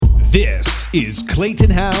This is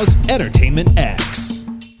Clayton Howe's Entertainment X.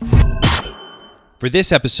 For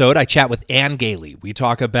this episode, I chat with Ann Gailey. We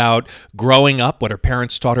talk about growing up, what her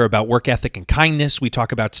parents taught her about work ethic and kindness. We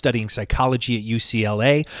talk about studying psychology at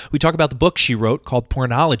UCLA. We talk about the book she wrote called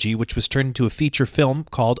Pornology, which was turned into a feature film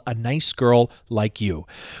called A Nice Girl Like You.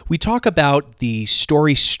 We talk about the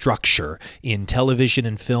story structure in television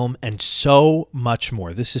and film and so much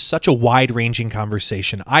more. This is such a wide-ranging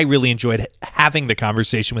conversation. I really enjoyed having the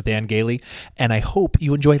conversation with Ann Gailey, and I hope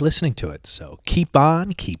you enjoy listening to it. So keep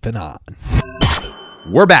on keeping on.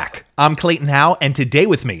 We're back. I'm Clayton Howe, and today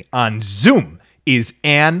with me on Zoom is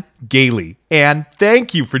Ann Gailey. Ann,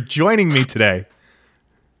 thank you for joining me today.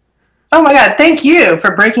 Oh my God, thank you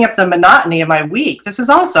for breaking up the monotony of my week. This is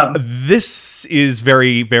awesome. This is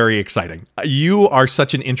very, very exciting. You are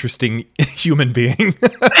such an interesting human being.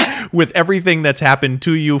 With everything that's happened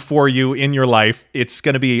to you, for you, in your life, it's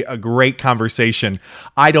going to be a great conversation.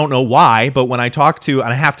 I don't know why, but when I talk to,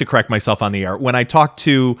 and I have to correct myself on the air, when I talk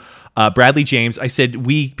to Bradley James, I said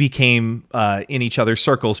we became in each other's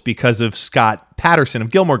circles because of Scott Patterson of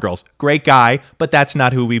Gilmore Girls. Great guy, but that's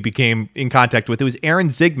not who we became in contact with. It was Aaron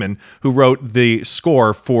Zigman who wrote the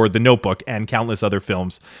score for The Notebook and countless other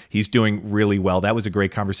films. He's doing really well. That was a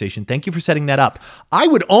great conversation. Thank you for setting that up. I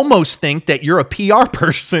would almost think that you're a PR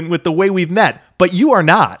person with the way we've met, but you are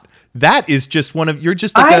not. That is just you're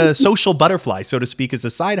just like a social butterfly, so to speak, as a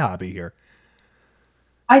side hobby here.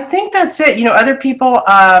 I think that's it. You know, other people,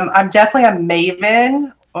 I'm definitely a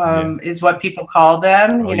maven, is what people call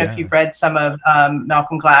them. If you've read some of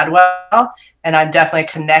Malcolm Gladwell, and I'm definitely a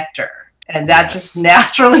connector. And that just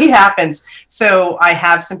naturally happens. So I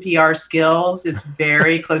have some PR skills. It's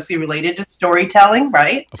very closely related to storytelling,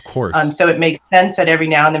 right? Of course. So it makes sense that every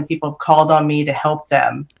now and then people have called on me to help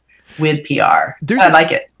them with PR. I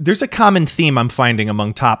like it. There's a common theme I'm finding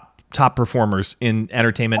among top performers in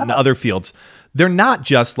entertainment and other fields. They're not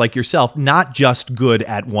just like yourself, not just good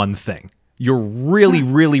at one thing. You're really,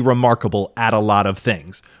 really remarkable at a lot of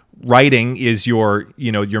things. Writing is your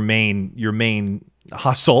main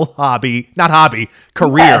hustle,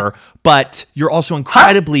 career, but you're also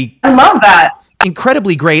incredibly I love that.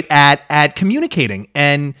 Incredibly great at communicating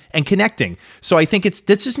and connecting. So I think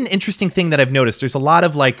that's just an interesting thing that I've noticed. There's a lot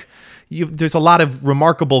of there's a lot of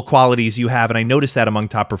remarkable qualities you have, and I noticed that among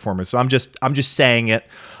top performers. So I'm just saying it.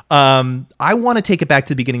 I want to take it back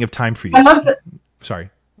to the beginning of time for you. I love that. Sorry.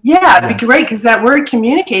 Yeah, it'd be great because that word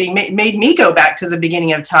communicating made me go back to the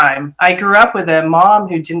beginning of time. I grew up with a mom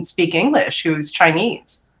who didn't speak English, who was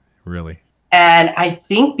Chinese. Really? And I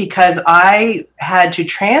think because I had to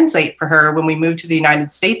translate for her when we moved to the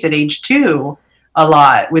United States at age 2 a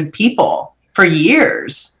lot with people for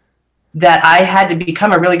years, that I had to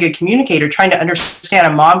become a really good communicator, trying to understand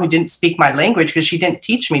a mom who didn't speak my language because she didn't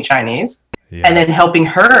teach me Chinese. Yeah. And then helping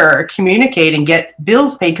her communicate and get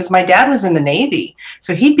bills paid because my dad was in the Navy.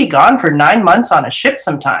 So he'd be gone for 9 months on a ship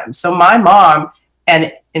sometimes. So my mom,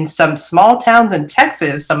 and in some small towns in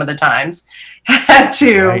Texas, some of the times, had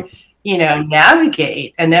to,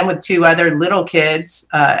 navigate. And then with 2 other little kids,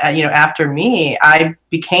 after me, I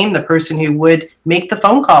became the person who would make the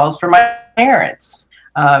phone calls for my parents,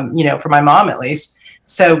 for my mom at least.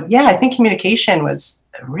 So, yeah, I think communication was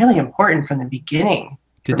really important from the beginning.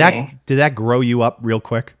 Did that grow you up real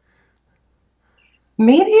quick?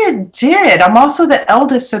 Maybe it did. I'm also the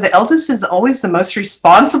eldest, so the eldest is always the most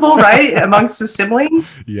responsible, right, amongst the siblings.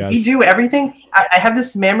 Yes. We do everything. I have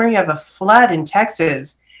this memory of a flood in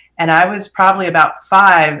Texas, and I was probably about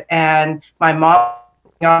 5, and my mom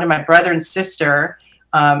and my brother and sister,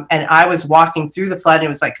 and I was walking through the flood, and it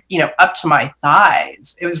was up to my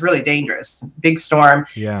thighs. It was really dangerous. Big storm.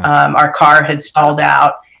 Yeah. Our car had stalled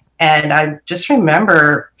out. And I just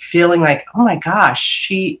remember feeling like, oh my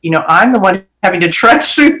gosh, I'm the one having to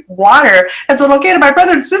trudge through water as a little kid. And my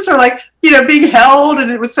brother and sister being held,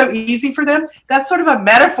 and it was so easy for them. That's sort of a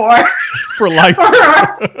metaphor for life,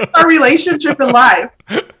 for our relationship in life.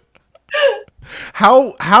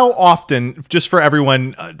 How often, just for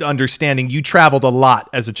everyone understanding, you traveled a lot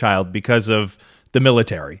as a child because of the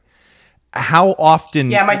military. How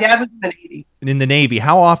often? Yeah, my dad was in the Navy. In the Navy,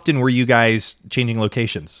 how often were you guys changing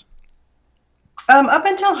locations? Up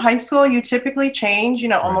until high school, you typically change,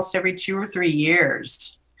 almost every 2 or 3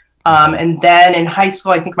 years. And then in high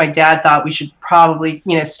school, I think my dad thought we should probably,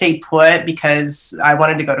 stay put because I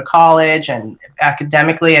wanted to go to college and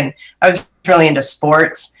academically, and I was really into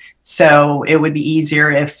sports. So it would be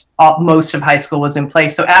easier if most of high school was in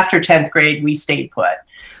place. So after 10th grade, we stayed put.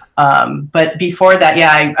 But before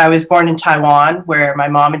that, I was born in Taiwan, where my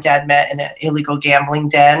mom and dad met in an illegal gambling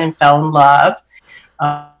den and fell in love.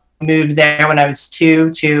 moved there when I was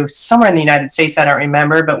 2 to somewhere in the United States. I don't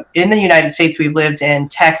remember, but in the United States, we lived in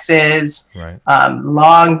Texas, Right.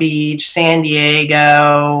 Long Beach, San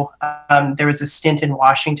Diego. There was a stint in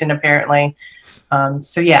Washington, apparently.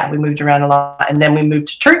 So yeah, we moved around a lot. And then we moved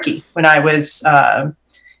to Turkey when I was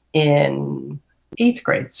in 8th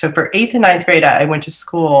grade. So for 8th and 9th grade, I went to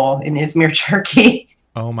school in Izmir, Turkey.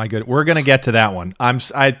 Oh my good. We're going to get to that one. I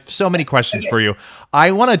have so many questions for you.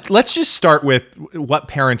 Let's just start with what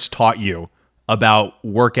parents taught you about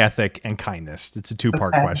work ethic and kindness. It's a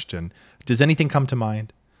 2-part question. Does anything come to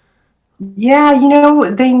mind? Yeah,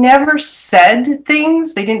 they never said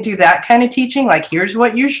things. They didn't do that kind of teaching, like, here's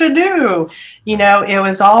what you should do. It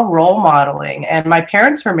was all role modeling. And my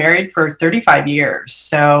parents were married for 35 years.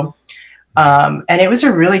 So, and it was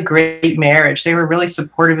a really great marriage. They were really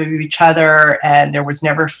supportive of each other, and there was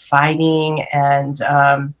never fighting. And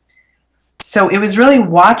so it was really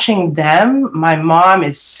watching them. My mom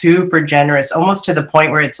is super generous, almost to the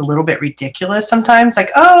point where it's a little bit ridiculous sometimes.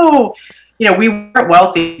 Like, oh, we weren't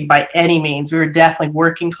wealthy by any means. We were definitely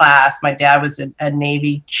working class. My dad was a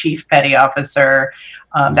Navy chief petty officer.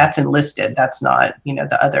 That's enlisted. That's not,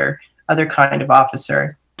 the other kind of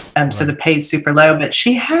officer. So the pay is super low. But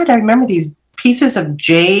she had, I remember, these pieces of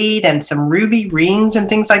jade and some ruby rings and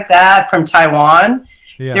things like that from Taiwan.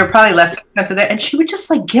 Yeah. They were probably less expensive there. And she would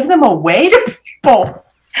just give them away to people.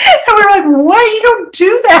 And we were like, what? You don't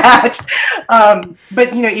do that.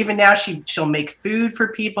 But, even now she'll make food for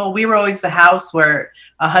people. We were always the house where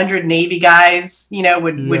 100 Navy guys,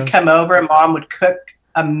 would come over, and Mom would cook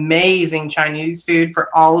amazing Chinese food for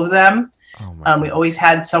all of them. Oh we always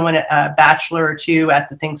had someone, a bachelor or two, at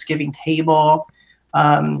the Thanksgiving table.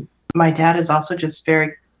 My dad is also just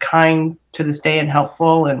very kind to this day and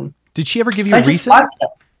helpful. And did she ever give you a reason?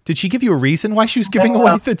 Did she give you a reason why she was giving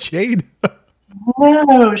away the jade?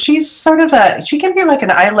 No, she's sort of she can be like an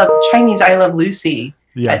Chinese I Love Lucy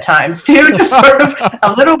at times too. Just sort of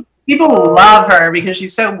a little, people love her because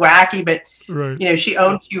she's so wacky, but she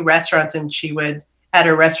owned 2 restaurants, and at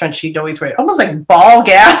her restaurant, she'd always wear almost like ball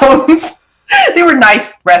gowns. They were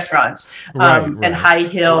nice restaurants, and high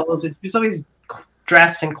heels, and she was always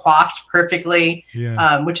dressed and coiffed perfectly,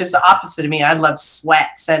 which is the opposite of me. I love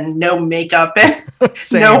sweats and no makeup and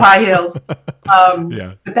no high heels.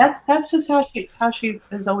 But that's just how she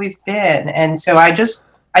has always been. And so I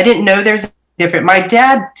didn't know there's different. My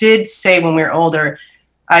dad did say when we were older,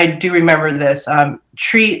 I do remember this,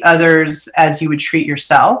 treat others as you would treat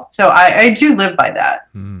yourself. So I do live by that.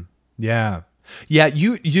 Yeah. Yeah.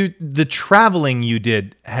 The traveling you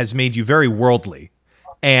did has made you very worldly.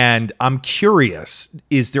 And I'm curious,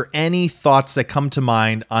 is there any thoughts that come to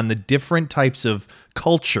mind on the different types of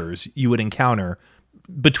cultures you would encounter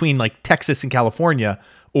between like Texas and California,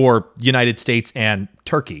 or United States and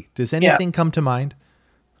Turkey? Does anything come to mind?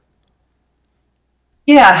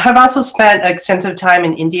 Yeah, I've also spent extensive time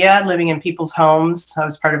in India, living in people's homes. I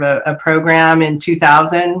was part of a program in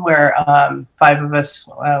 2000 where 5 of us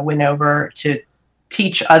went over to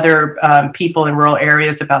teach other people in rural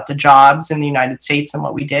areas about the jobs in the United States and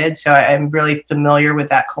what we did. So I'm really familiar with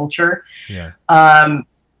that culture. Yeah. I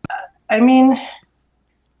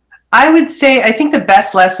would say, I think the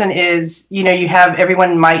best lesson is,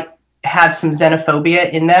 everyone might have some xenophobia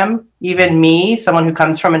in them. Even me, someone who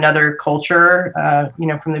comes from another culture,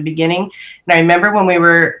 from the beginning. And I remember when we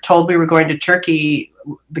were told we were going to Turkey,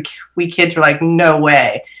 we kids were like, no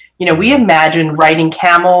way. We imagined riding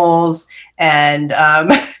camels and,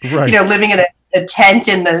 living in a tent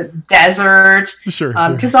in the desert. Sure.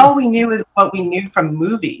 Because all we knew is what we knew from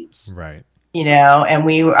movies. Right. And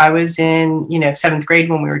I was in, 7th grade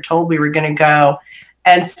when we were told we were going to go.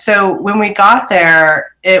 And so when we got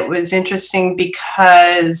there, it was interesting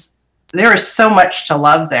because there was so much to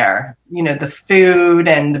love there. The food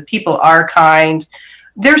and the people are kind.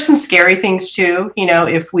 There's some scary things too.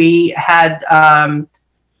 If we had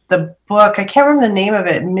the book, I can't remember the name of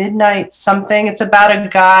it, Midnight something. It's about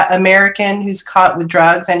a American who's caught with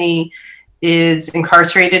drugs, and he is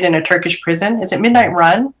incarcerated in a Turkish prison. Is it Midnight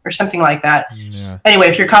Run or something like that? Yeah. Anyway,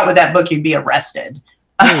 if you're caught with that book, you'd be arrested.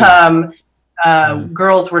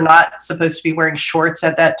 Girls were not supposed to be wearing shorts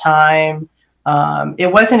at that time.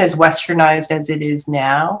 It wasn't as westernized as it is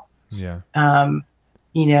now. Yeah.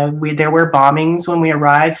 There were bombings when we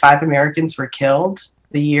arrived. 5 Americans were killed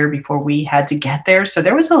the year before we had to get there. So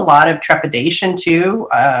there was a lot of trepidation too.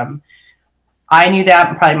 I knew that,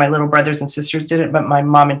 and probably my little brothers and sisters didn't, but my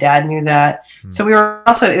mom and dad knew that. So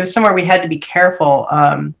it was somewhere we had to be careful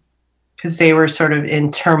because they were sort of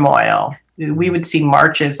in turmoil. We would see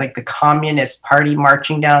marches, like the Communist Party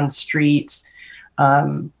marching down the streets.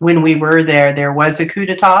 When we were there was a coup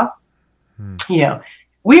d'etat.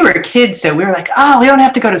 we were kids, so we were like, oh, we don't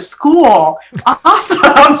have to go to school.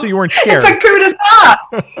 Awesome. So you weren't scared. It's a coup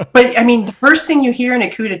d'etat. But I mean, the first thing you hear in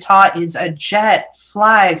a coup d'etat is a jet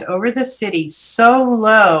flies over the city so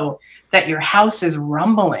low that your house is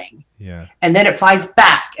rumbling. Yeah. And then it flies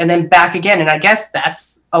back and then back again. And I guess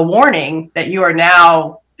that's a warning that you are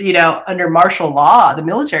now, under martial law. The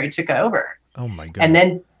military took over. Oh my God. And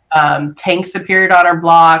then tanks appeared on our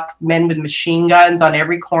block, men with machine guns on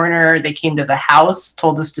every corner. They came to the house,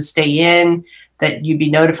 told us to stay in, that you'd be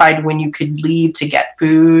notified when you could leave to get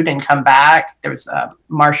food and come back. There was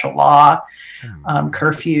martial law,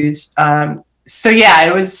 curfews. So yeah,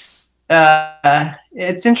 it was,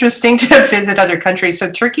 it's interesting to visit other countries.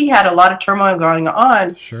 So Turkey had a lot of turmoil going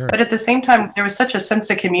on, Sure. but at the same time, there was such a sense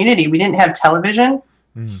of community. We didn't have television.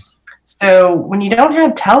 So when you don't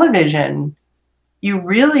have television, you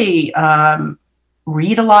really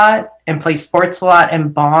read a lot and play sports a lot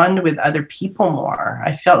and bond with other people more.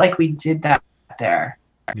 I felt like we did that there.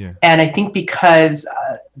 Yeah. And I think because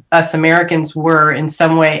us Americans were in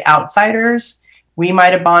some way outsiders, we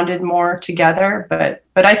might have bonded more together. But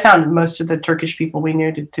I found most of the Turkish people we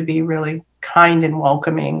knew to be really kind and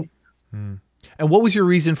welcoming. And what was your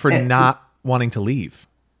reason for not wanting to leave?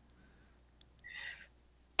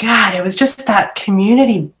 God, it was just that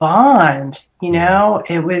community bond,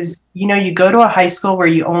 it was, you go to a high school where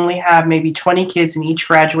you only have maybe 20 kids in each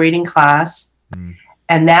graduating class.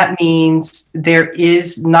 And that means there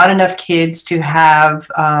is not enough kids to have,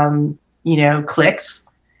 cliques.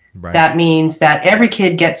 Right. That means that every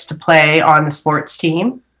kid gets to play on the sports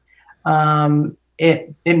team.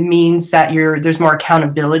 It means that there's more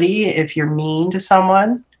accountability if you're mean to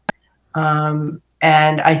someone.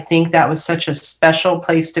 And I think that was such a special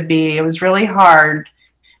place to be. It was really hard.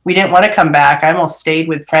 We didn't want to come back. I almost stayed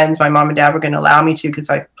with friends. My mom and dad were going to allow me to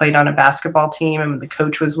because I played on a basketball team and the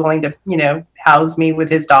coach was willing to, house me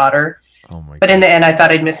with his daughter. Oh my God. But in the end, I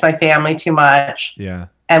thought I'd miss my family too much. Yeah.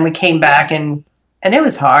 And we came back and it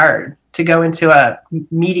was hard to go into a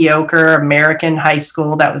mediocre American high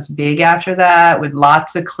school that was big after that with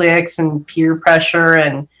lots of cliques and peer pressure.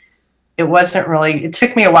 And it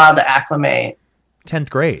took me a while to acclimate.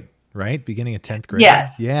 10th grade, right? Beginning of 10th grade.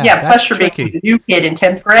 Yes. Yeah. Plus you're being a new kid in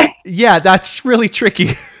 10th grade. Yeah, that's really tricky.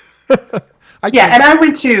 And I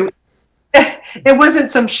went to, it wasn't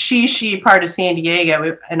some she part of San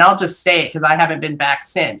Diego. And I'll just say it because I haven't been back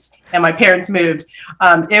since. And my parents moved.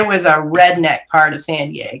 It was a redneck part of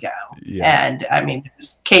San Diego. Yeah. And I mean, it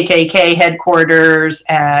was KKK headquarters.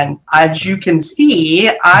 And as you can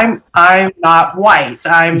see, I'm not white.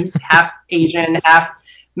 I'm half Asian, half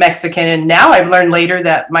Mexican. And now I've learned later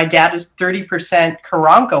that my dad is 30%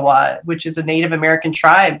 Karankawa, which is a Native American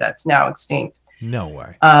tribe that's now extinct. No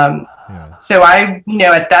way. So I,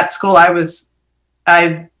 at that school, I was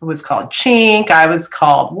called chink. I was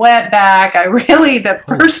called wetback. The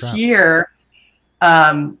first year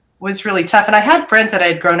was really tough. And I had friends that I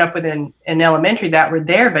had grown up with in elementary that were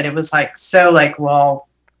there, but it was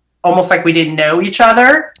almost like we didn't know each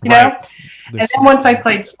other, know? And then once I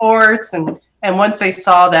played sports and once I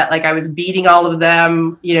saw that, I was beating all of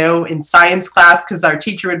them, in science class, because our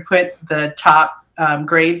teacher would put the top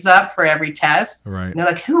grades up for every test. Right. And they're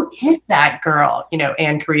like, who is that girl?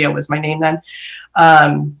 Ann Correa was my name then.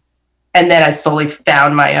 And then I slowly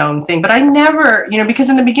found my own thing. But I never,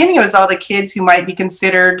 because in the beginning, it was all the kids who might be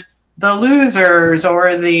considered the losers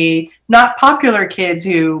or the not popular kids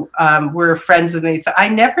who were friends with me. So I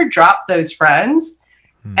never dropped those friends.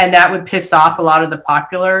 And that would piss off a lot of the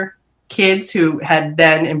popular kids who had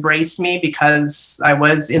then embraced me because I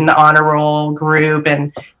was in the honor roll group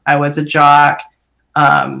and I was a jock.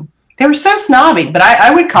 They were so snobby, but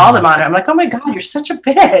I would call them on it. I'm like, oh my God, you're such a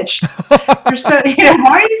bitch. You're so,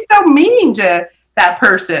 why are you so mean to that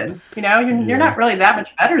person? You're not really that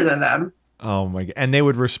much better than them. Oh my God. And they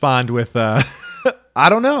would respond with, I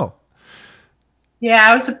don't know.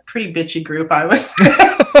 Yeah, I was a pretty bitchy group. I was, but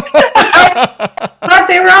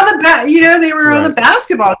they were on the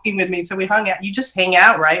basketball team with me. So we hung out. You just hang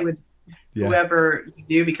out, right, with whoever you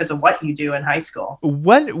do because of what you do in high school.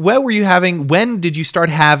 When did you start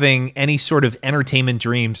having any sort of entertainment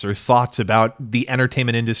dreams or thoughts about the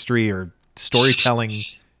entertainment industry or storytelling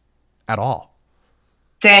at all?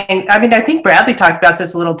 Dang. I mean, I think Bradley talked about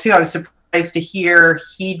this a little too. I was surprised to hear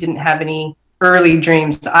he didn't have any early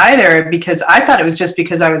dreams either, because I thought it was just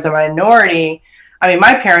because I was a minority. I mean,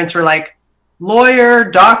 my parents were like, lawyer,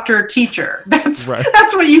 doctor, teacher. That's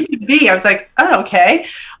what you could be. I was like, oh, okay.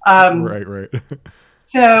 Right.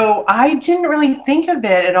 So I didn't really think of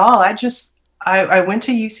it at all. I went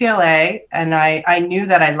to UCLA and I knew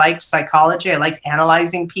that I liked psychology. I liked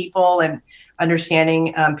analyzing people. And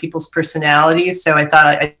understanding people's personalities. So I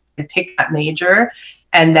thought I'd pick that major.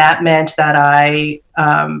 And that meant that I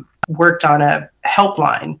worked on a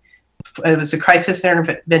helpline. It was a crisis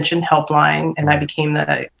intervention helpline, and I became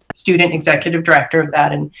the student executive director of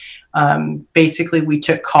that. And basically, we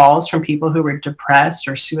took calls from people who were depressed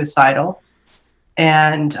or suicidal.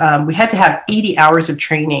 And we had to have 80 hours of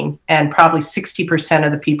training, and probably 60%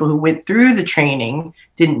 of the people who went through the training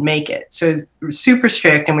didn't make it. So it was super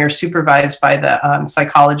strict, and we were supervised by the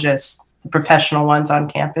psychologists, the professional ones on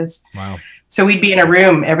campus. Wow. So we'd be in a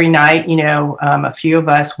room every night, a few of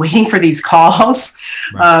us waiting for these calls.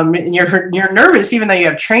 Right. And you're nervous, even though you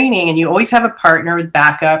have training, and you always have a partner with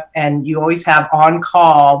backup, and you always have on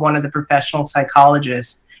call one of the professional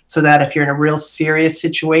psychologists, so that if you're in a real serious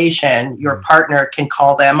situation, your partner can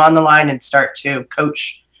call them on the line and start to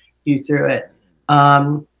coach you through it.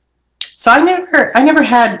 So I never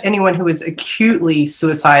had anyone who was acutely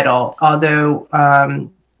suicidal, although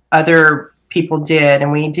other people did.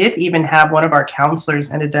 And we did even have one of our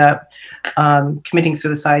counselors ended up committing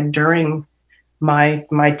suicide during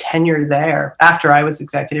my tenure there, after I was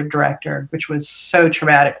executive director, which was so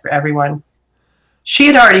traumatic for everyone. She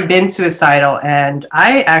had already been suicidal, and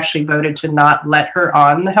I actually voted to not let her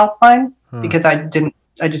on the helpline because I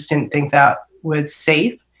just didn't think that was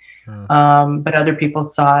safe. But other people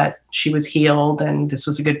thought she was healed and this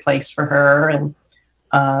was a good place for her. And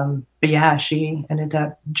but yeah, she ended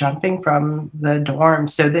up jumping from the dorm.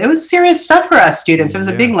 So it was serious stuff for us students. It was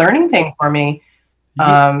a big learning thing for me.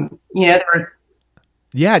 I'm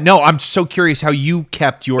so curious how you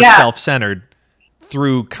kept yourself centered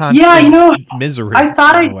through constant misery. I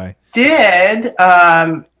thought I did.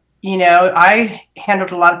 I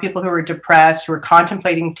handled a lot of people who were depressed, who were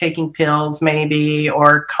contemplating taking pills maybe,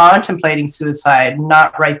 or contemplating suicide,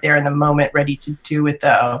 not right there in the moment, ready to do it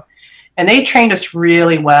though. And they trained us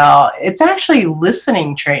really well. It's actually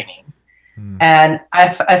listening training. And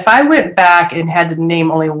if I went back and had to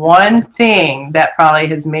name only one thing that probably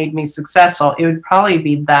has made me successful, it would probably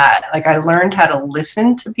be that. Like, I learned how to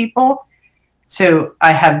listen to people. So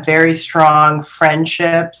I have very strong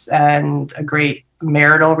friendships and a great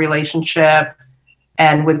marital relationship.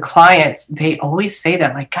 And with clients, they always say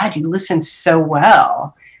that, like, God, you listen so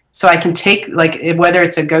well. So I can take, like, whether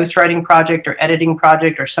it's a ghostwriting project or editing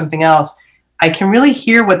project or something else, I can really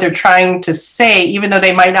hear what they're trying to say, even though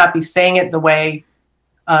they might not be saying it the way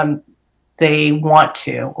they want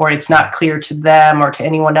to, or it's not clear to them or to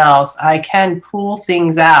anyone else. I can pull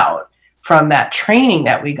things out from that training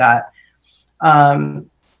that we got.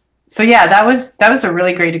 So yeah, that was a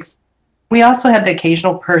really great experience. We also had the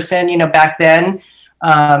occasional person, back then,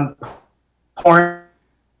 porn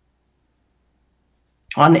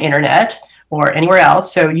on the internet or anywhere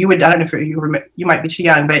else. So I don't know if you might be too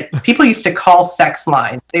young, but people used to call sex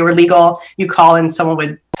lines. They were legal. You call and someone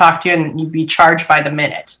would talk to you and you'd be charged by the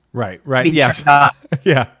minute. Right. Yes.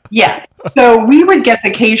 Yeah. So we would get the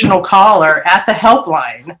occasional caller at the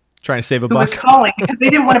helpline trying to save a buck, who was calling because they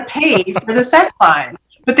didn't want to pay for the sex line,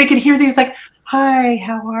 but they could hear these like, "Hi,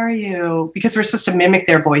 how are you?" Because we're supposed to mimic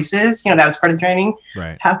their voices. That was part of the training.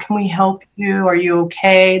 Right. "How can we help you? Are you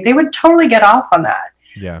okay?" They would totally get off on that.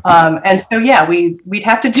 Yeah. And so, yeah, we'd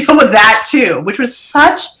have to deal with that too, which was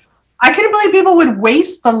I couldn't believe people would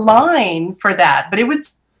waste the line for that, but it would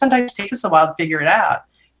sometimes take us a while to figure it out.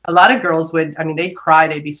 A lot of girls they'd cry,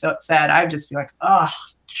 they'd be so upset. I'd just be like, "Oh,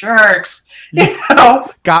 jerks."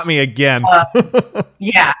 Got me again.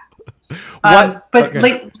 Yeah. What? But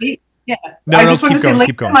okay. yeah. I just wanted to say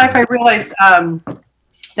later in life, I realized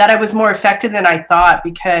that I was more effective than I thought,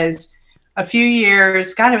 because a few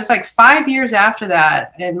years, it was like 5 years after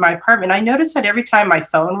that in my apartment, I noticed that every time my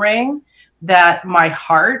phone rang, that my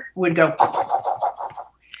heart would go.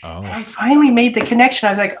 And I finally made the connection.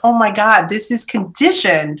 I was like, oh my God, this is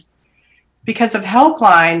conditioned because of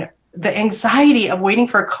Helpline, the anxiety of waiting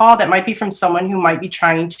for a call that might be from someone who might be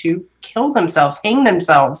trying to kill themselves, hang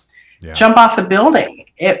themselves, jump off a building.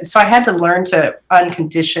 So I had to learn to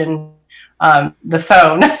uncondition the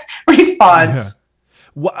phone response.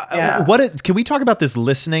 Can we talk about this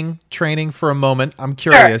listening training for a moment? I'm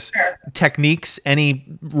curious. Sure. Techniques, any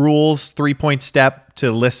rules, 3-point step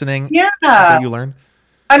to listening that you learned?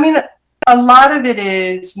 A lot of it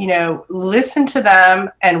is, listen to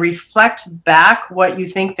them and reflect back what you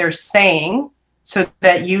think they're saying so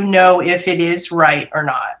that you know if it is right or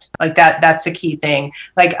not. Like that's a key thing.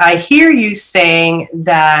 Like, I hear you saying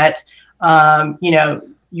that,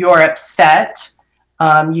 you're upset.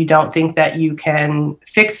 You don't think that you can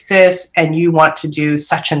fix this and you want to do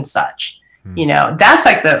such and such. That's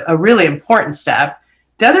like a really important step.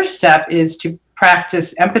 The other step is to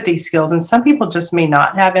practice empathy skills. And some people just may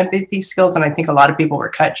not have empathy skills. And I think a lot of people were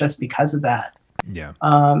cut just because of that. Yeah.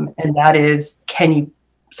 And that is, can you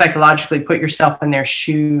psychologically put yourself in their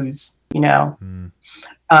shoes, you know?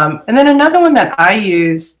 And then another one that I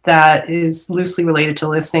use that is loosely related to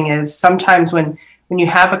listening is sometimes when you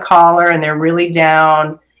have a caller and they're really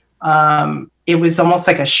down, it was almost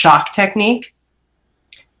like a shock technique.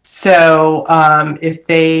 So if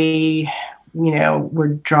they, you know, were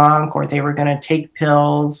drunk or they were going to take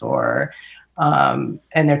pills or, and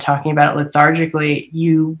they're talking about it lethargically,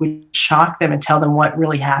 you would shock them and tell them what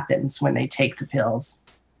really happens when they take the pills.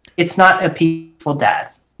 It's not a peaceful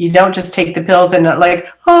death. You don't just take the pills and like,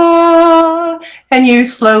 and you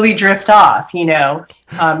slowly drift off, you know.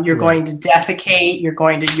 You're going to defecate, you're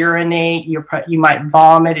going to urinate, you might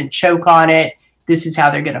vomit and choke on it. This is how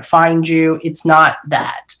they're going to find you. It's not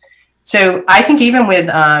that. So I think even with,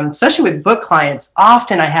 especially with book clients,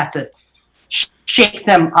 often I have to shake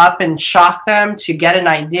them up and shock them to get an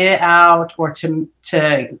idea out or to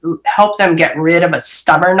help them get rid of a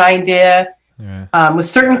stubborn idea. Yeah. With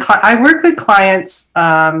certain, I work with clients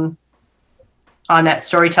on that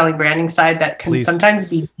storytelling branding side that can sometimes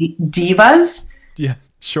be divas. Yeah,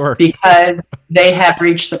 sure. Because they have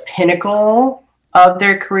reached the pinnacle of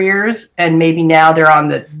their careers and maybe now they're on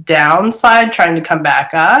the downside trying to come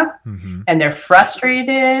back up, and they're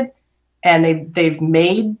frustrated and they've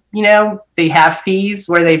made, you know, they have fees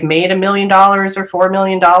where they've made $1 million or $4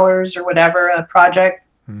 million or whatever a project.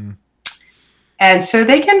 And so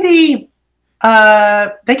they can be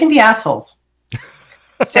assholes.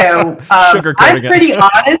 So I'm pretty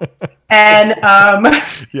honest, and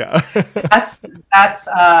yeah, that's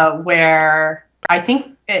where I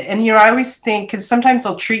think, and you know, I always think because sometimes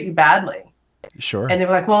they'll treat you badly. Sure. And they're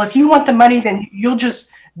like, well, if you want the money, then you'll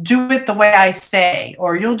just do it the way I say,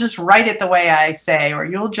 or you'll just write it the way I say, or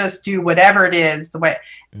you'll just do whatever it is the way.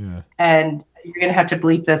 Yeah. And you're gonna have to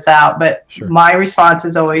bleep this out, but my response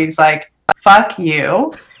is always like, fuck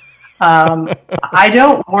you. I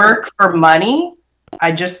don't work for money.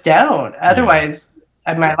 I just don't. Otherwise,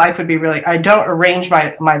 my life would be really, I don't arrange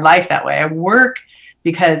my life that way. I work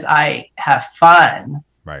because I have fun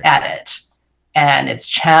at it. And it's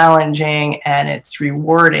challenging and it's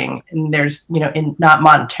rewarding. And there's, you know, not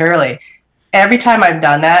monetarily. Every time I've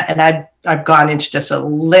done that, and I've gone into just a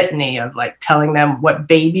litany of like telling them what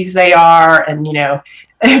babies they are. And, you know,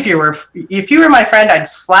 if you were my friend, I'd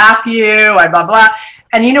slap you, I blah, blah.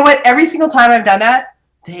 And you know what? Every single time I've done that,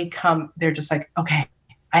 they're just like, okay,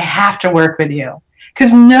 I have to work with you.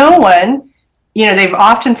 Because no one, you know, they've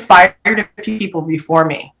often fired a few people before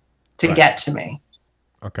me to get to me.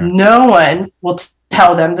 Okay. No one will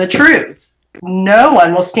tell them the truth. No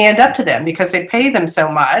one will stand up to them because they pay them so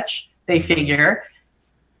much, they figure,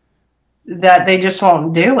 that they just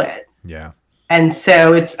won't do it. Yeah. And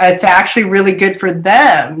so it's actually really good for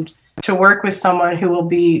them to work with someone who will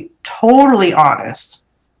be totally honest,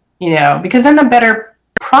 you know, because then a better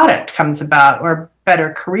product comes about or a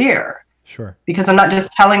better career. Sure. Because I'm not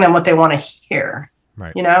just telling them what they want to hear,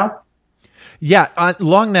 you know? Yeah.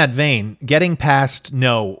 Along that vein, getting past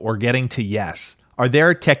no or getting to yes, are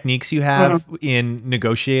there techniques you have in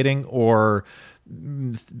negotiating or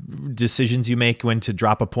decisions you make when to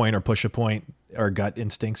drop a point or push a point or gut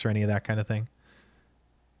instincts or any of that kind of thing?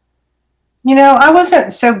 You know, I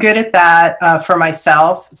wasn't so good at that for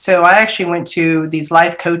myself. So I actually went to these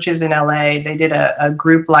life coaches in LA. They did a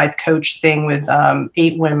group life coach thing with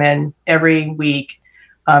 8 women every week.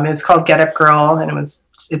 It was called Get Up Girl, and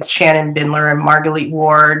it's Shannon Bindler and Margalit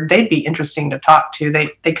Ward. They'd be interesting to talk to.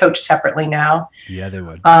 They coach separately now. Yeah, they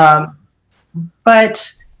would.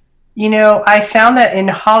 But, you know, I found that in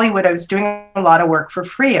Hollywood, I was doing a lot of work for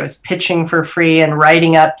free. I was pitching for free and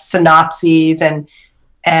writing up synopses and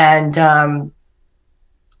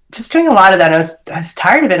just doing a lot of that. I was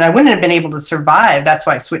tired of it. And I wouldn't have been able to survive. That's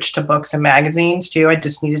why I switched to books and magazines too. I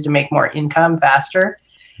just needed to make more income faster.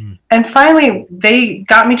 And finally, they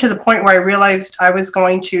got me to the point where I realized I was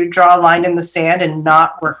going to draw a line in the sand and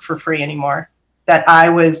not work for free anymore. That I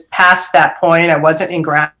was past that point. I wasn't in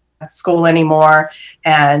grad school anymore.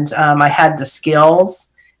 And I had the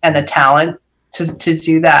skills and the talent to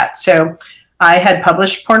do that. So I had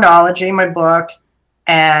published Pornology, my book,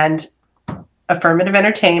 and Affirmative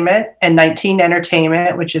Entertainment and 19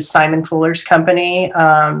 Entertainment, which is Simon Fuller's company.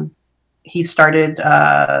 He started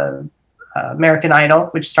American Idol,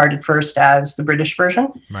 which started first as the British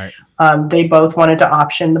version. Right. They both wanted to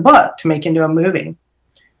option the book to make into a movie.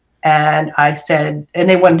 And I said, and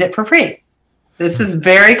they wanted it for free. This is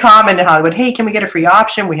very common in Hollywood. Hey, can we get a free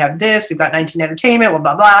option? We have this. We've got 19 Entertainment, blah,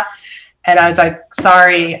 blah, blah. And I was like,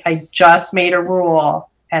 sorry, I just made a rule.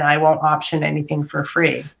 and I won't option anything for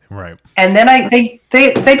free. Right. And then they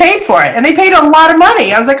paid for it, and they paid a lot of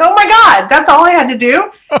money. I was like, oh my God, that's all I had to do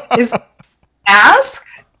is ask,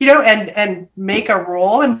 and make a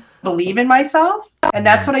rule and believe in myself. And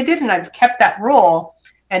that's what I did. And I've kept that rule,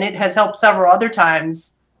 and it has helped several other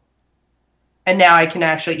times. And now I can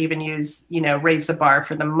actually even use, raise the bar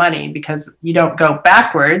for the money, because you don't go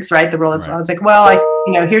backwards, right? The rule is, right. I was like, well,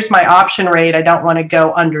 here's my option rate. I don't want to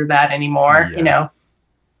go under that anymore,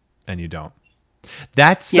 And you don't.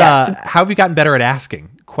 That's, how have you gotten better at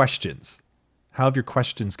asking questions? How have your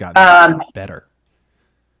questions gotten better?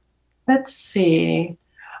 Let's see.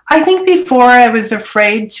 I think before I was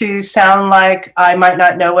afraid to sound like I might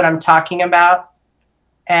not know what I'm talking about.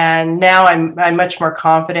 And now I'm much more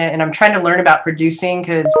confident, and I'm trying to learn about producing,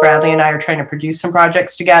 because Bradley and I are trying to produce some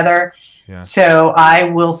projects together. Yeah. So I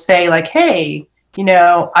will say like, hey,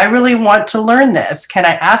 I really want to learn this. Can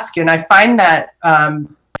I ask you? And I find that,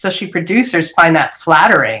 especially producers find that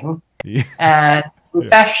flattering and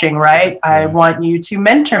refreshing, right? Yeah. I want you to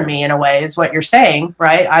mentor me in a way, is what you're saying,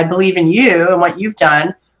 right? I believe in you and what you've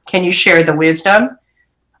done. Can you share the wisdom?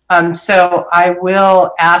 So I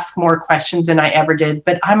will ask more questions than I ever did,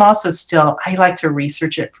 but I'm also I like to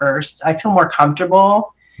research it first. I feel more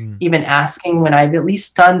comfortable even asking when I've at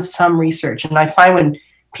least done some research. And I find when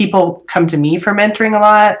people come to me for mentoring a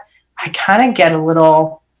lot, I kind of get a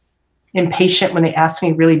little impatient when they ask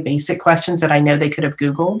me really basic questions that I know they could have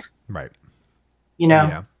Googled. Right.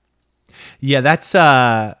 Yeah. Yeah. That's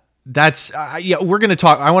we're going to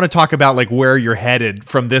talk. I want to talk about like where you're headed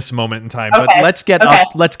from this moment in time, but let's get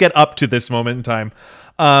up to this moment in time.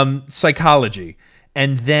 Psychology,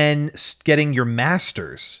 and then getting your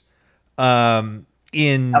master's,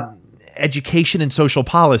 in education and social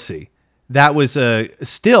policy. That was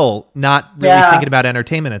still not really thinking about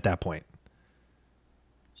entertainment at that point.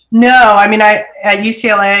 No, I mean, at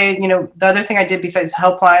UCLA, the other thing I did besides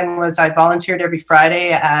Helpline was I volunteered every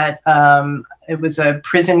Friday at, it was a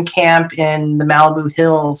prison camp in the Malibu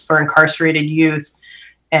Hills for incarcerated youth.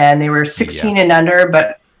 And they were 16 and under,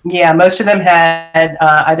 but most of them had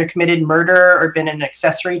either committed murder or been an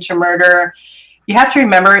accessory to murder. You have to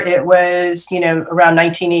remember it was, around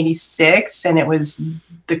 1986, and it was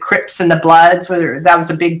the Crips and the Bloods, that was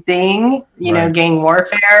a big thing, right. Gang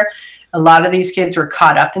warfare. A lot of these kids were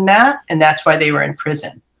caught up in that, and that's why they were in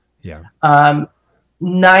prison. Yeah.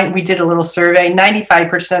 We did a little survey.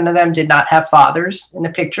 95% of them did not have fathers in the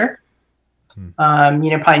picture. Probably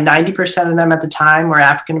 90% of them at the time were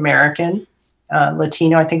African American,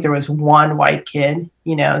 Latino. I think there was one white kid,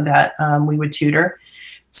 that we would tutor.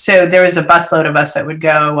 So there was a busload of us that would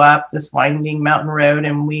go up this winding mountain road,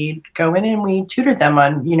 and we'd go in and we tutored them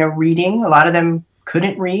on, reading. A lot of them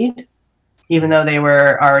couldn't read, even though they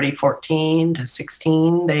were already 14 to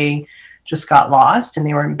 16. They just got lost, and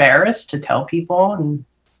they were embarrassed to tell people, and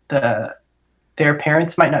their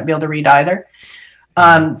parents might not be able to read either.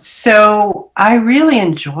 So I really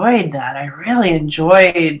enjoyed that. I really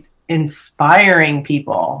enjoyed inspiring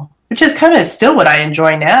people, which is kind of still what I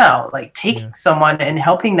enjoy now, like taking someone and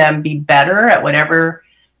helping them be better at whatever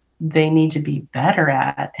they need to be better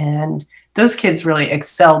at. And those kids really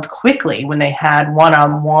excelled quickly when they had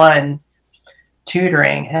one-on-one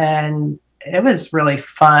tutoring, and it was really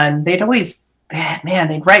fun. They'd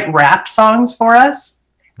write rap songs for us.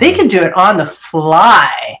 They could do it on the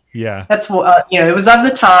fly. Yeah. That's what, it was of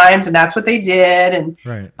the times, and that's what they did. And,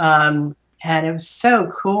 right. And it was so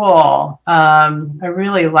cool. I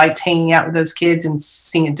really liked hanging out with those kids and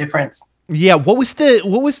seeing a difference. Yeah. What was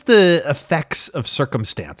the effects of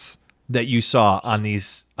circumstance that you saw on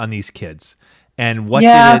these kids, and what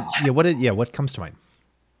comes to mind?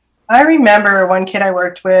 I remember one kid I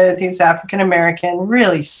worked with, he was African American,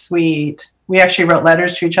 really sweet. We actually wrote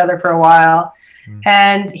letters to each other for a while.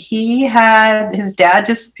 And his dad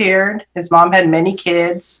disappeared. His mom had many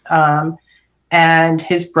kids. And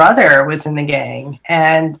his brother was in the gang.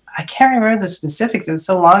 And I can't remember the specifics. It was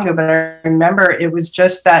so long ago, but I remember it was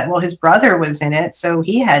just that, his brother was in it, so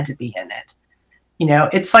he had to be in it.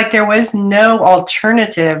 It's like there was no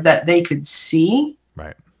alternative that they could see.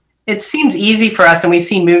 Right. It seems easy for us, and we've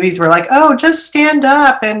seen movies where like, oh, just stand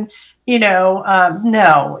up, and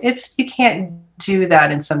no, you can't do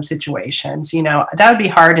that in some situations. That would be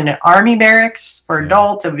hard in an army barracks for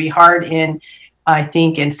adults. It would be hard I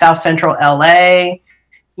think in South Central LA,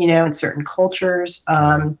 in certain cultures.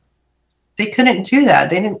 They couldn't do that.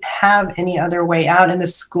 They didn't have any other way out, and the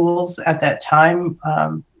schools at that time,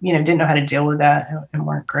 didn't know how to deal with that and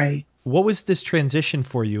weren't great. What was this transition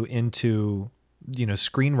for you into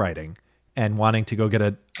screenwriting and wanting to go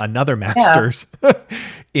get another master's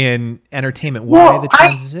in entertainment? Why the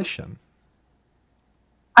transition?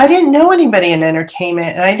 I didn't know anybody in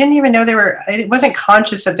entertainment, and I didn't even know I wasn't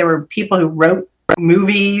conscious that there were people who wrote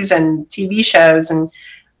movies and TV shows. And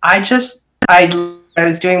I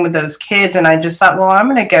was doing with those kids, and I just thought, well, I'm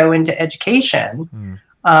going to go into education.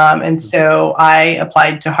 And so I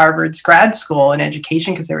applied to Harvard's grad school in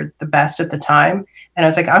education because they were the best at the time. And I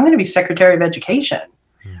was like, I'm going to be Secretary of Education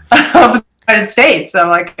of the United States. So I'm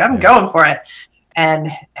like, I'm going for it.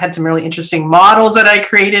 And had some really interesting models that I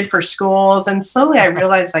created for schools. And slowly I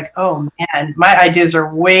realized, like, oh man, my ideas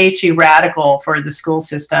are way too radical for the school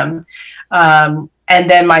system. And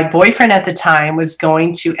then my boyfriend at the time was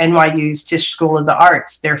going to NYU's Tisch School of the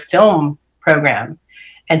Arts, their film program.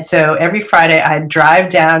 And so every Friday I'd drive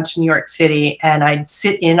down to New York City and I'd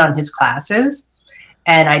sit in on his classes,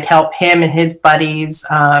 and I'd help him and his buddies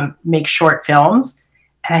make short films.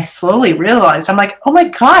 And I slowly realized, I'm like, oh my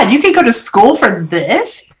God, you can go to school for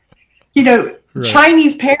this? Right.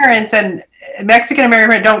 Chinese parents and Mexican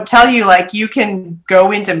American don't tell you, like, you can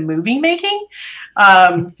go into movie making.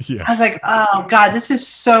 I was like, oh God, this is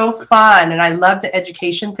so fun. And I love the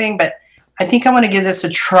education thing, but I think I want to give this a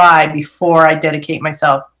try before I dedicate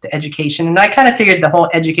myself to education. And I kind of figured the whole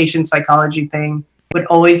education psychology thing would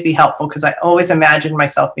always be helpful because I always imagined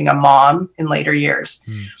myself being a mom in later years.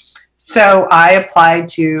 So I applied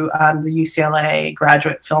to the UCLA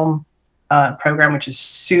graduate film program, which is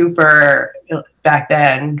super, back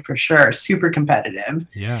then for sure, super competitive.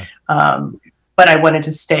 Yeah. But I wanted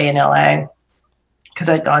to stay in LA because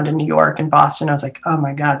I'd gone to New York and Boston. I was like, oh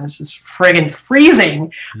my God, this is friggin'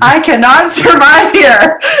 freezing. I cannot survive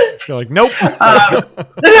here. You're like, nope.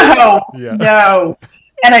 No.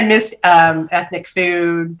 And I miss ethnic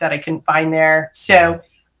food that I couldn't find there. So,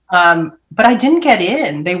 but I didn't get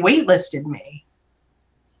in. They waitlisted me.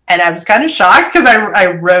 And I was kind of shocked because I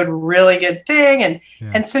wrote a really good thing.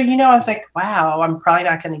 And so, I was like, wow, I'm probably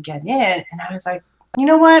not going to get in. And I was like, you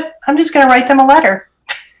know what? I'm just going to write them a letter.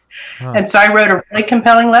 And so I wrote a really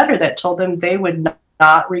compelling letter that told them they would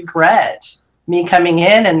not regret me coming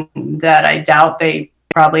in, and that I doubt they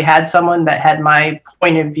probably had someone that had my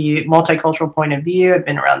point of view, multicultural point of view. I've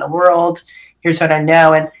been around the world. Here's what I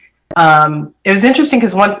know. And it was interesting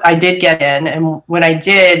because once I did get in, and when I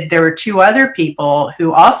did, there were two other people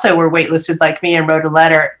who also were waitlisted like me and wrote a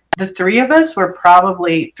letter. The three of us were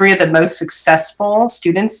probably three of the most successful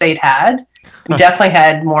students they'd had. We definitely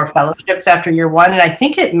had more fellowships after year one. And I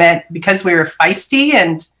think it meant because we were feisty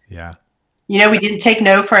and, we didn't take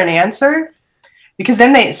no for an answer. Because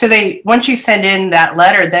then once you send in that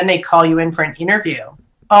letter, then they call you in for an interview.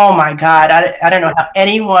 Oh my God. I don't know how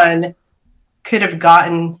anyone could have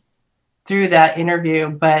gotten through that interview,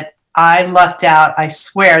 but I lucked out. I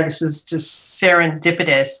swear this was just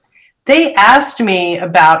serendipitous. They asked me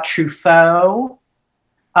about Truffaut.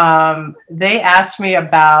 They asked me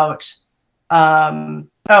about,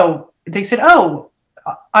 they said,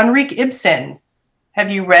 Henrik Ibsen. Have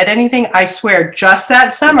you read anything? I swear, just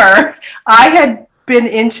that summer, I had been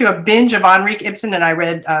into a binge of Henrik Ibsen, and I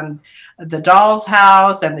read The Doll's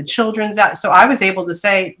House and The Children's House. So I was able to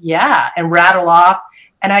say, yeah, and rattle off.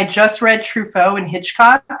 And I just read Truffaut and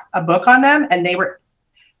Hitchcock, a book on them, and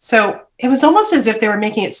so it was almost as if they were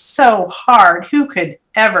making it so hard. Who could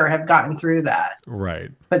ever have gotten through that?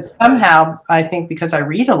 Right. But somehow, I think because I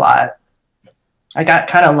read a lot, I got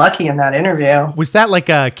kind of lucky in that interview. Was that like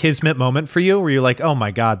a kismet moment for you? Where you're like, oh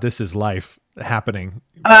my God, this is life happening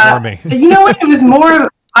for me? You know what? It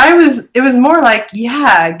was more like,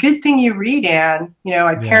 yeah, good thing you read, Anne.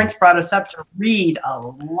 My parents brought us up to read a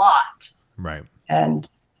lot. Right. And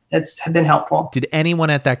it's been helpful. Did anyone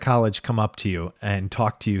at that college come up to you and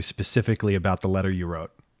talk to you specifically about the letter you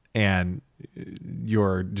wrote and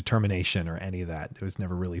your determination or any of that? It was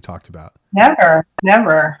never really talked about. Never.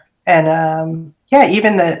 And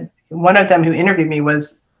even one of them who interviewed me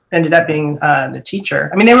ended up being the teacher.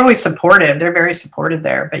 I mean, they were always supportive. They're very supportive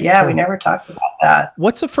there. But yeah, we never talked about that.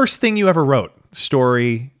 What's the first thing you ever wrote?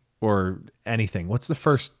 Story or anything? What's the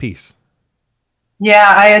first piece?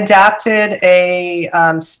 Yeah, I adapted a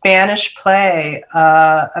Spanish play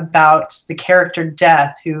about the character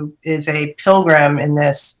Death, who is a pilgrim in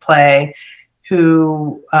this play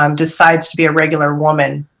who decides to be a regular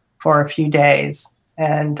woman for a few days.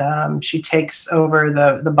 And she takes over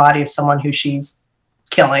the body of someone who she's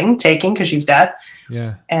taking because she's deaf.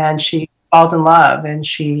 Yeah. And she falls in love, and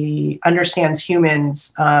she understands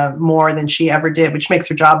humans more than she ever did, which makes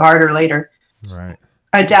her job harder later. Right.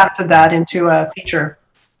 I adapted that into a feature.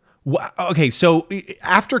 Okay, so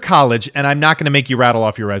after college, and I'm not going to make you rattle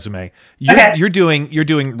off your resume. You're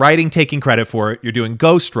doing writing, taking credit for it. You're doing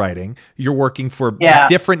ghostwriting. You're working for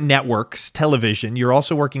different networks, television. You're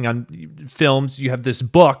also working on films. You have this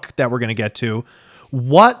book that we're going to get to.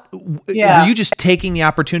 What Yeah. were you just taking the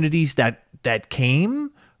opportunities that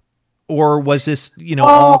came, or was this,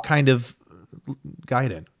 all kind of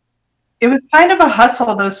guided? It was kind of a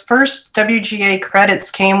hustle. Those first WGA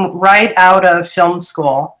credits came right out of film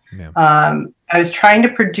school. Yeah. I was trying to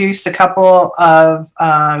produce a couple of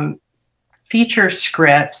feature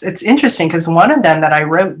scripts. It's interesting because one of them that I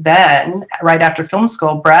wrote then, right after film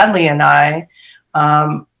school, Bradley and I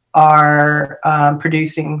are trying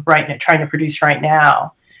to produce right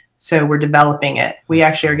now. So we're developing it. We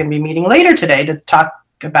actually are going to be meeting later today to talk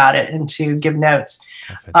about it and to give notes.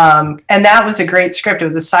 And that was a great script. It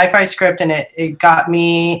was a sci-fi script, and it got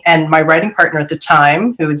me and my writing partner at the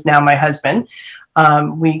time, who is now my husband.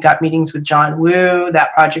 We got meetings with John Woo.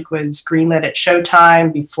 That project was greenlit at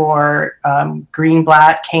Showtime before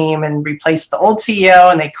Greenblatt came and replaced the old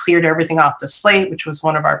CEO, and they cleared everything off the slate, which was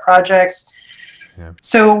one of our projects. Yeah.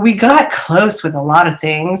 So we got close with a lot of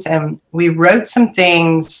things, and we wrote some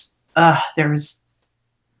things.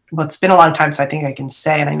 It's been a long time, so I think I can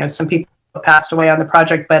say, and I know some people passed away on the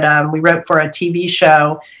project, but we wrote for a TV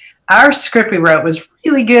show. Our script we wrote was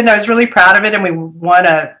really good, and I was really proud of it, and we won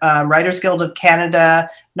a Writers Guild of Canada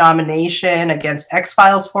nomination against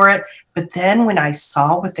X-Files for it. But then when I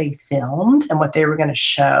saw what they filmed and what they were going to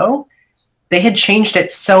show, they had changed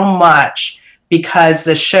it so much because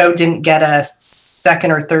the show didn't get a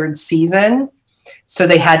second or third season. So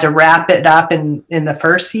they had to wrap it up in the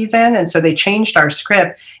first season. And so they changed our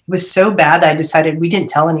script. It was so bad that I decided we didn't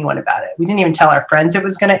tell anyone about it. We didn't even tell our friends it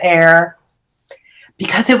was going to air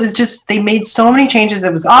because it was just, they made so many changes.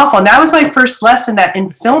 It was awful. And that was my first lesson that in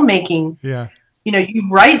filmmaking, you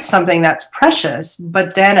write something that's precious,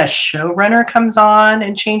 but then a showrunner comes on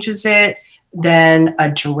and changes it. Then a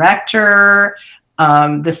director,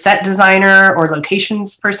 the set designer or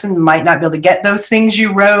locations person might not be able to get those things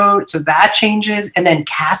you wrote. So that changes. And then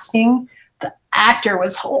casting, the actor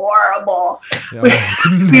was horrible.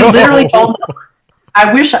 We literally told,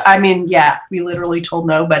 we literally told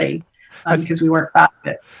nobody because we weren't proud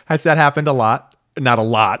of it. Has that happened a lot? Not a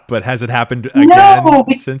lot, but has it happened again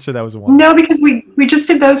since, or that was one? No, because we just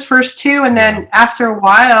did those first two. And then after a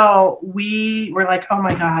while, we were like, oh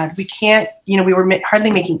my God, we can't, we were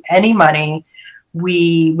hardly making any money.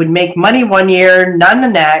 We would make money one year, none the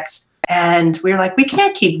next. And we were like, we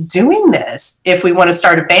can't keep doing this if we want to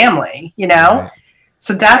start a family, Right.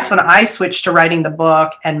 So that's when I switched to writing the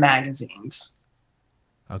book and magazines.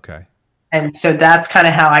 Okay. And so that's kind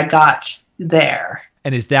of how I got there.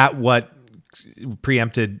 And is that what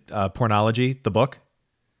preempted Pornology, the book?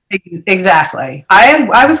 Exactly.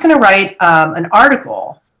 I was going to write an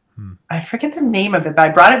article. I forget the name of it, but I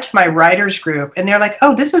brought it to my writers group, and they're like,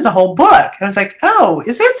 oh, this is a whole book. And I was like, oh,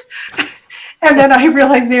 is it? And then I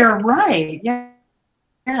realized they were right.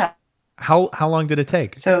 Yeah. How long did it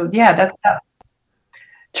take? So, that's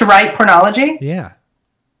to write Pornology? Yeah.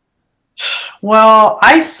 Well,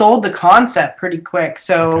 I sold the concept pretty quick.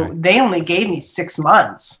 So they only gave me 6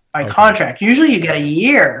 months by contract. Usually you get a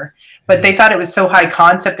year, but they thought it was so high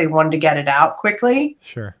concept, they wanted to get it out quickly.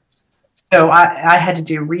 Sure. So I had to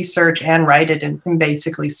do research and write it in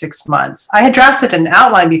basically 6 months. I had drafted an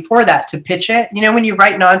outline before that to pitch it. When you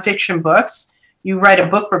write nonfiction books, you write a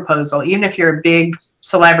book proposal. Even if you're a big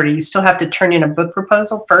celebrity, you still have to turn in a book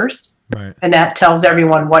proposal first. Right. And that tells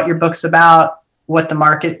everyone what your book's about, what the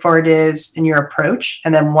market for it is, and your approach,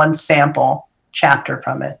 and then one sample chapter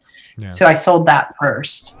from it. Yeah. So I sold that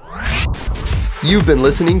first. You've been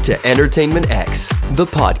listening to Entertainment X, the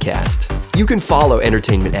podcast. You can follow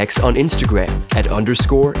Entertainment X on Instagram at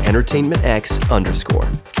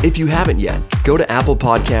 _EntertainmentX_. If you haven't yet, go to Apple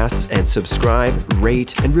Podcasts and subscribe,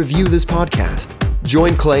 rate, and review this podcast.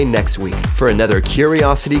 Join Clay next week for another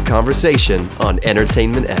curiosity conversation on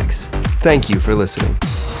Entertainment X. Thank you for listening.